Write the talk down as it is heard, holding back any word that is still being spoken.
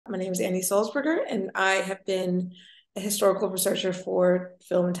My name is Annie Sulzberger, and I have been a historical researcher for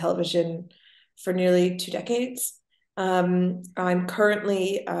film and television for nearly 2 decades. I'm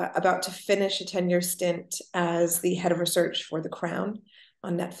currently about to finish a 10-year stint as the head of research for The Crown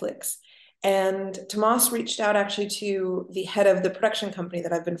on Netflix. And Tomas reached out actually to the head of the production company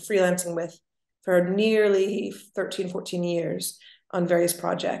that I've been freelancing with for nearly 13, 14 years on various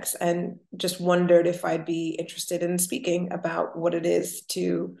projects, and just wondered if I'd be interested in speaking about what it is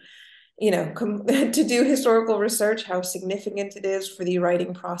to, to do historical research, how significant it is for the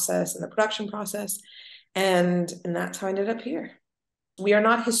writing process and the production process. And that's how I ended up here. We are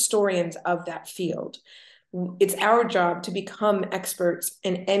not historians of that field. It's our job to become experts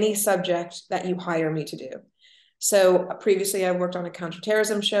in any subject that you hire me to do. So previously I worked on a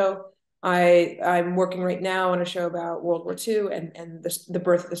counterterrorism show. I'm working right now on a show about World War II and the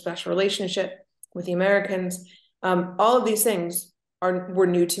birth of the special relationship with the Americans. All of these things were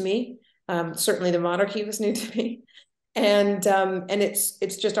new to me. Certainly the monarchy was new to me. And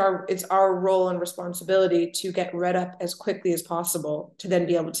it's our role and responsibility to get read up as quickly as possible to then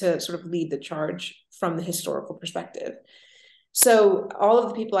be able to sort of lead the charge from the historical perspective. So all of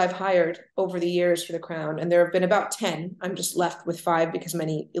the people I've hired over the years for The Crown, and there have been about 10, I'm just left with 5 because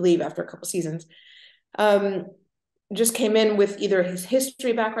many leave after a couple seasons, just came in with either his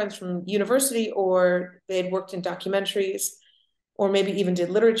history backgrounds from university, or they'd worked in documentaries, or maybe even did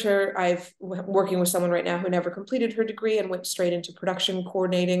literature. I'm working with someone right now who never completed her degree and went straight into production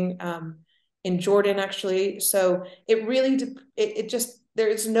coordinating in Jordan, actually. So it really, there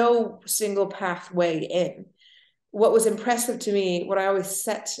is no single pathway in. What was impressive to me, what I always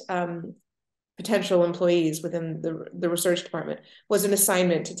set potential employees within the research department, was an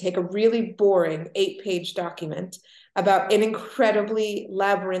assignment to take a really boring 8-page document about an incredibly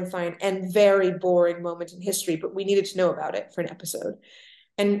labyrinthine and very boring moment in history, but we needed to know about it for an episode,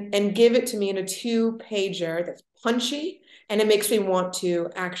 and give it to me in a 2-pager that's punchy, and it makes me want to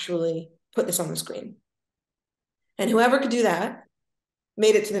actually put this on the screen. And whoever could do that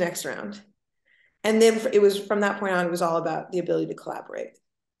made it to the next round. And then it was from that point on, it was all about the ability to collaborate.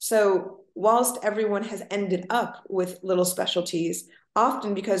 So whilst everyone has ended up with little specialties,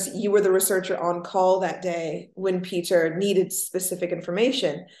 often because you were the researcher on call that day when Peter needed specific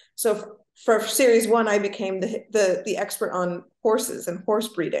information. So for series 1, I became the expert on horses and horse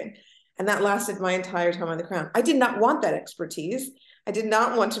breeding. And that lasted my entire time on The Crown. I did not want that expertise. I did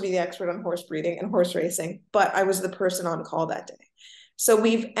not want to be the expert on horse breeding and horse racing, but I was the person on call that day. So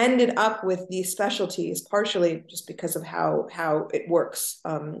we've ended up with these specialties partially just because of how it works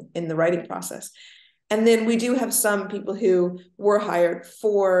in the writing process. And then we do have some people who were hired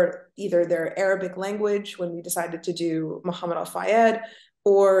for either their Arabic language when we decided to do Muhammad al-Fayed,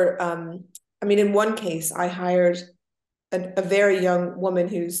 or, in one case, I hired a very young woman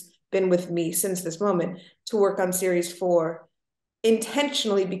who's been with me since this moment to work on series 4,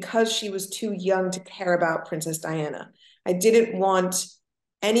 intentionally because she was too young to care about Princess Diana. I didn't want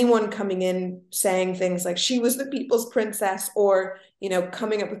anyone coming in saying things like she was the people's princess, or,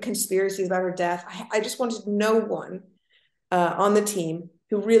 coming up with conspiracies about her death. I just wanted no one on the team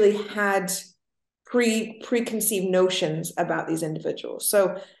who really had preconceived notions about these individuals.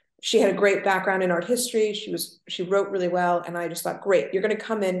 So she had a great background in art history. She wrote really well. And I just thought, great, you're going to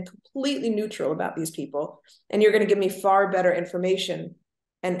come in completely neutral about these people, and you're going to give me far better information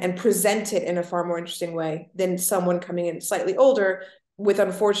and present it in a far more interesting way than someone coming in slightly older with,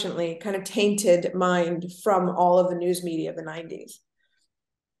 unfortunately, kind of tainted mind from all of the news media of the 90s.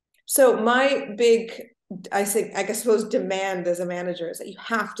 So my big, I suppose, demand as a manager is that you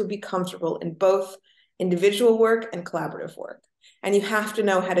have to be comfortable in both individual work and collaborative work. And you have to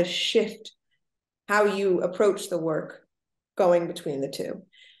know how to shift how you approach the work going between the two.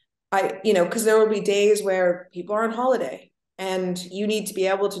 Because there will be days where people are on holiday and you need to be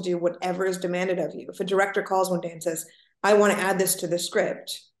able to do whatever is demanded of you. If a director calls one day and says, I want to add this to the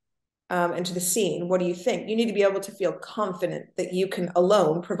script and to the scene, what do you think? You need to be able to feel confident that you can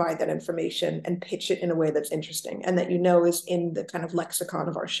alone provide that information and pitch it in a way that's interesting and that is in the kind of lexicon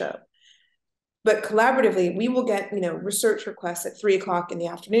of our show. But collaboratively, we will get, research requests at 3:00 in the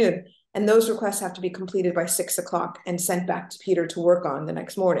afternoon, and those requests have to be completed by 6:00 and sent back to Peter to work on the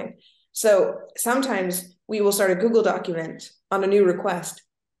next morning. So sometimes we will start a Google document on a new request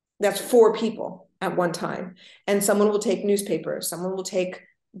that's 4 people at one time. And someone will take newspapers, someone will take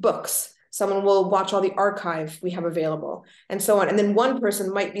books, someone will watch all the archive we have available, and so on. And then one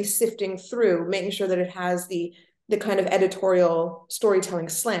person might be sifting through, making sure that it has the kind of editorial storytelling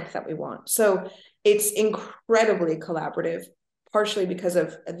slant that we want. So it's incredibly collaborative, partially because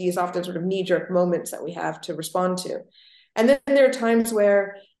of these often sort of knee-jerk moments that we have to respond to. And then there are times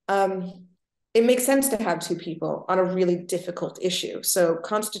where it makes sense to have two people on a really difficult issue. So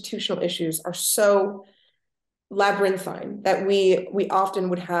constitutional issues are so labyrinthine that we often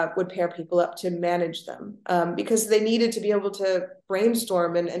would pair people up to manage them, because they needed to be able to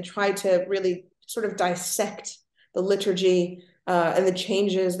brainstorm and try to really sort of dissect the liturgy and the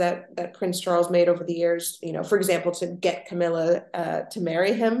changes that Prince Charles made over the years. You know, for example, to get Camilla to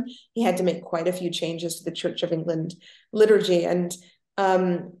marry him, he had to make quite a few changes to the Church of England liturgy and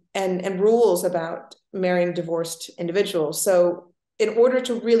rules about marrying divorced individuals. So in order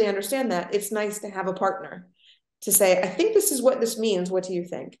to really understand that, it's nice to have a partner to say, I think this is what this means. What do you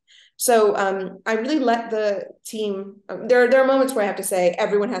think? So I really let the team, there are moments where I have to say,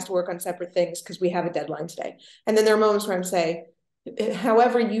 everyone has to work on separate things because we have a deadline today. And then there are moments where I'm saying,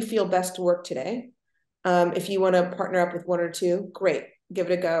 however you feel best to work today, if you want to partner up with one or two, great,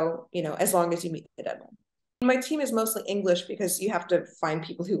 give it a go, you know, as long as you meet the deadline. My team is mostly English because you have to find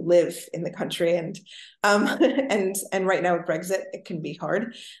people who live in the country, and right now with Brexit, it can be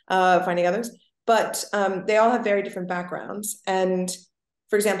hard finding others. But they all have very different backgrounds. And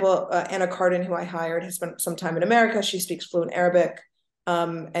for example, Anna Carden, who I hired, has spent some time in America. She speaks fluent Arabic,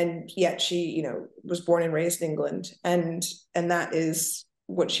 and yet she, you know, was born and raised in England, and that is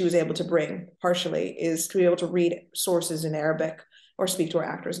what she was able to bring. Partially is to be able to read sources in Arabic or speak to our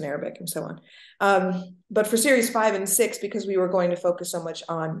actors in Arabic and so on. But for series 5 and 6, because we were going to focus so much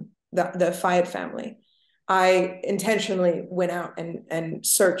on the Fayed family, I intentionally went out and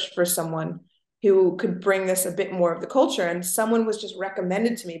searched for someone who could bring this a bit more of the culture. And someone was just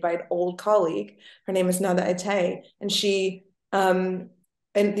recommended to me by an old colleague. Her name is Nada Ate. And she, and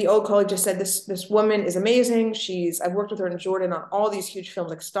the old colleague just said, this woman is amazing. I've worked with her in Jordan on all these huge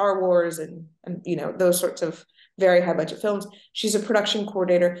films like Star Wars and you know, those sorts of very high budget films. She's a production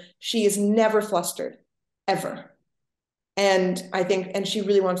coordinator. She is never flustered, ever. And she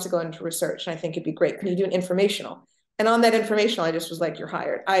really wants to go into research. And I think it'd be great. Can you do an informational? And on that informational, I just was like, you're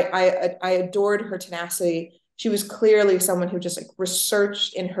hired. I adored her tenacity. She was clearly someone who just like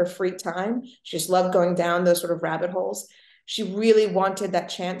researched in her free time. She just loved going down those sort of rabbit holes. She really wanted that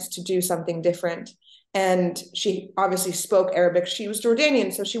chance to do something different. And she obviously spoke Arabic. She was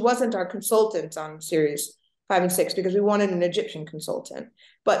Jordanian, so she wasn't our consultant on series 5 and 6 because we wanted an Egyptian consultant.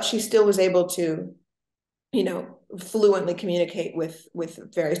 But she still was able to, you know, fluently communicate with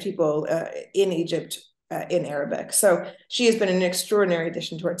various people in Egypt in Arabic. So she has been an extraordinary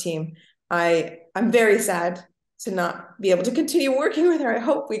addition to our team. I'm very sad to not be able to continue working with her. I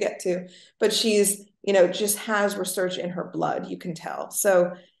hope we get to, but she's, you know, just has research in her blood, you can tell.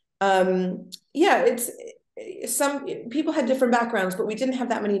 So yeah, some people had different backgrounds, but we didn't have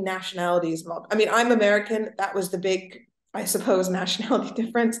that many nationalities involved. I mean, I'm American. That was the big, I suppose, nationality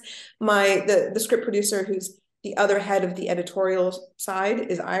difference. The script producer, who's the other head of the editorial side,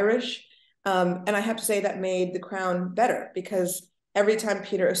 is Irish. And I have to say that made The Crown better, because every time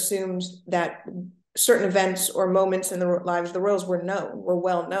Peter assumed that certain events or moments in the lives of the royals were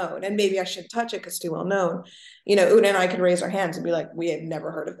well known, and maybe I shouldn't touch it because it's too well known, you know, Una and I could raise our hands and be like, we had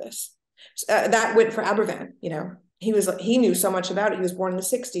never heard of this. That went for Abervan. You know, he knew so much about it. He was born in the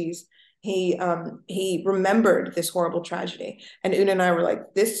 60s. He remembered this horrible tragedy, and Una and I were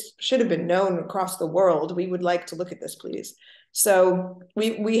like, this should have been known across the world. We would like to look at this, please. So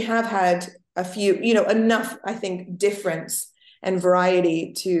we have had a few, you know, enough, I think, difference and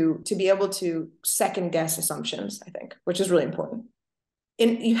variety to be able to second guess assumptions, I think, which is really important.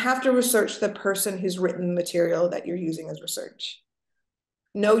 And you have to research the person who's written the material that you're using as research.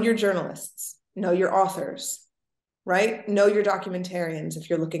 Know your journalists, know your authors, right? Know your documentarians if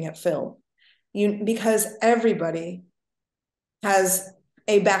you're looking at film. Because everybody has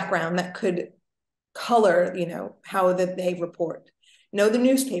a background that could color, you know, how that they report. Know the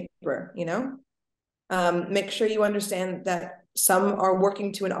newspaper, you know. Make sure you understand that some are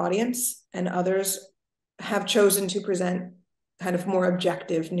working to an audience and others have chosen to present kind of more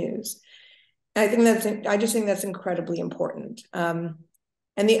objective news. I just think that's incredibly important.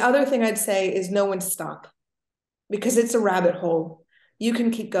 And the other thing I'd say is no one stop, because it's a rabbit hole. You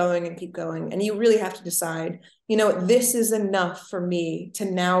can keep going and keep going, and you really have to decide, you know, this is enough for me to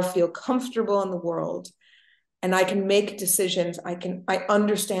now feel comfortable in the world, and I can make decisions. I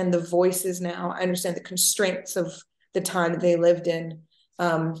understand the voices now. I understand the constraints of the time that they lived in.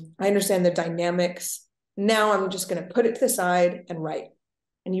 I understand the dynamics. Now I'm just going to put it to the side and write.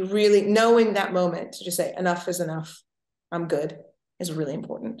 And you really, knowing that moment to just say, enough is enough, I'm good, is really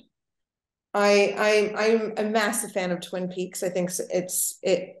important. I'm a massive fan of Twin Peaks. I think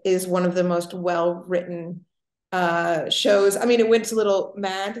it is one of the most well-written shows. I mean, it went a little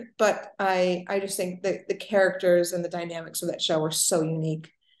mad, but I just think that the characters and the dynamics of that show are so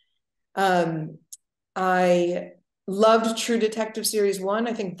unique. I loved True Detective Series 1.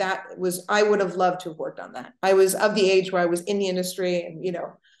 I think I would have loved to have worked on that. I was of the age where I was in the industry and,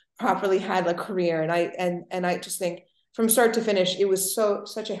 properly had a career. And I just think from start to finish, it was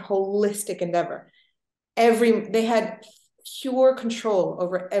such a holistic endeavor. They had pure control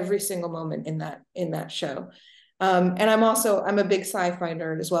over every single moment in that show. And I'm a big sci-fi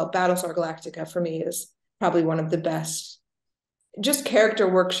nerd as well. Battlestar Galactica for me is probably one of the best just character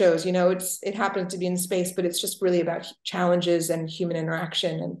work shows. It happens to be in space, but it's just really about challenges and human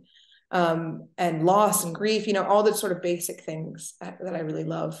interaction and loss and grief, all the sort of basic things that I really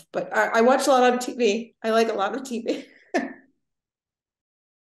love. But I watch a lot on TV. I like a lot of TV.